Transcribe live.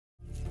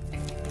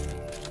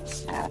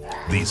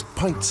These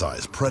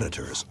pint-sized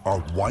predators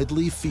are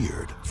widely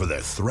feared for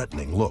their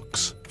threatening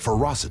looks,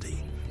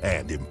 ferocity,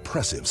 and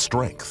impressive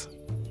strength.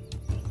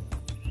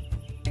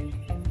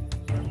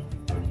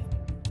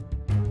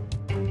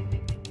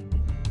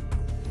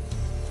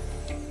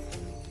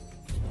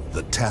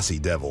 The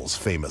Tassie devil's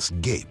famous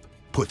gape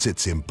puts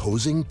its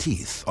imposing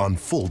teeth on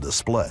full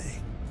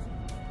display.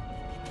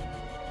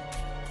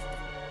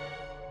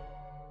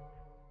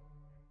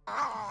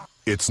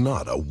 It's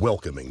not a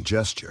welcoming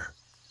gesture,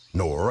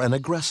 nor an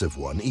aggressive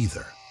one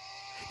either.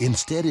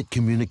 Instead, it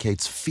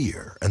communicates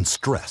fear and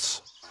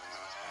stress.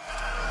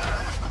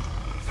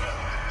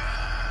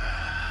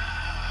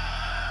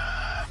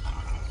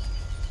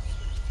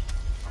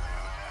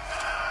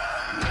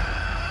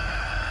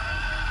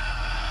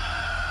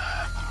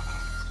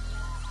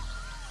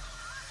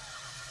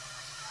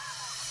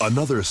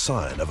 Another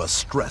sign of a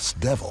stressed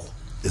devil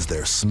is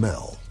their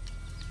smell.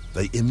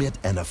 They emit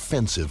an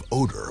offensive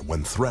odor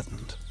when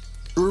threatened.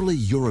 Early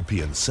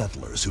European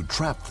settlers who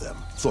trapped them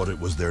thought it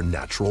was their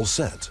natural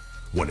scent,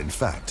 when in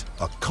fact,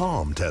 a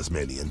calm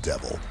Tasmanian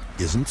devil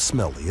isn't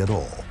smelly at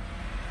all.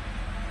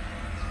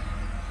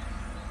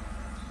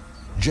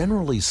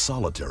 Generally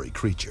solitary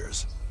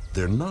creatures,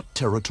 they're not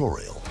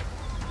territorial.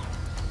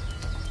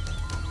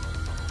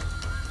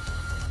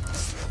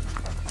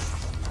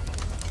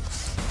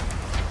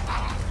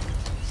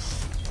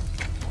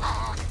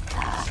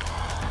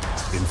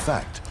 In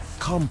fact,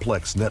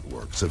 complex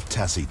networks of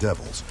Tassie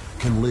devils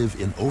can live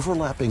in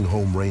overlapping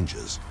home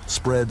ranges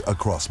spread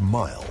across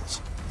miles.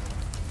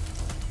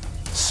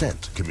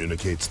 Scent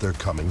communicates their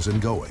comings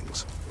and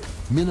goings,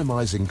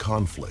 minimizing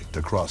conflict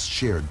across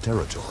shared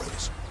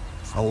territories,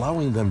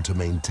 allowing them to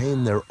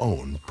maintain their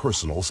own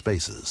personal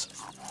spaces.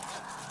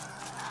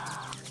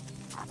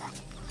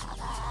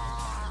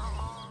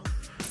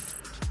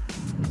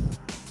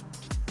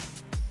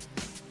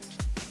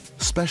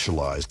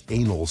 Specialized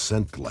anal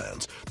scent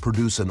glands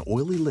produce an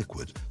oily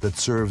liquid that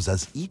serves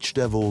as each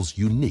devil's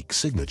unique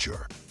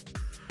signature.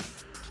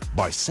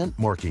 By scent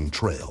marking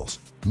trails,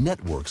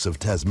 networks of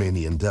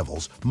Tasmanian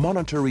devils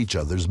monitor each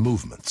other's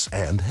movements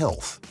and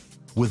health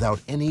without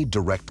any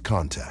direct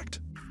contact.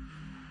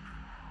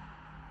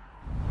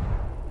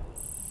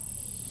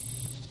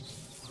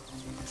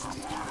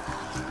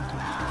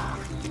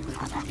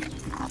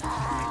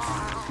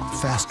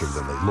 Faster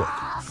than they look,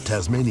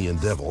 Tasmanian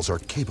devils are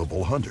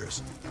capable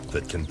hunters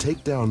that can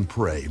take down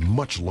prey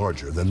much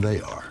larger than they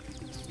are.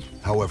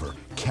 However,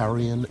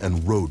 carrion and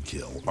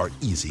roadkill are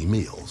easy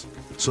meals,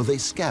 so they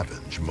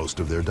scavenge most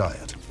of their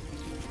diet.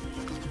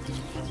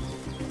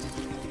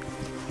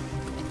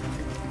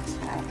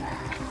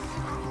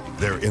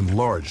 Their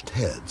enlarged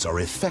heads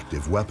are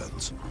effective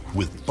weapons,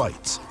 with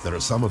bites that are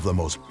some of the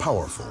most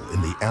powerful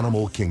in the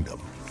animal kingdom.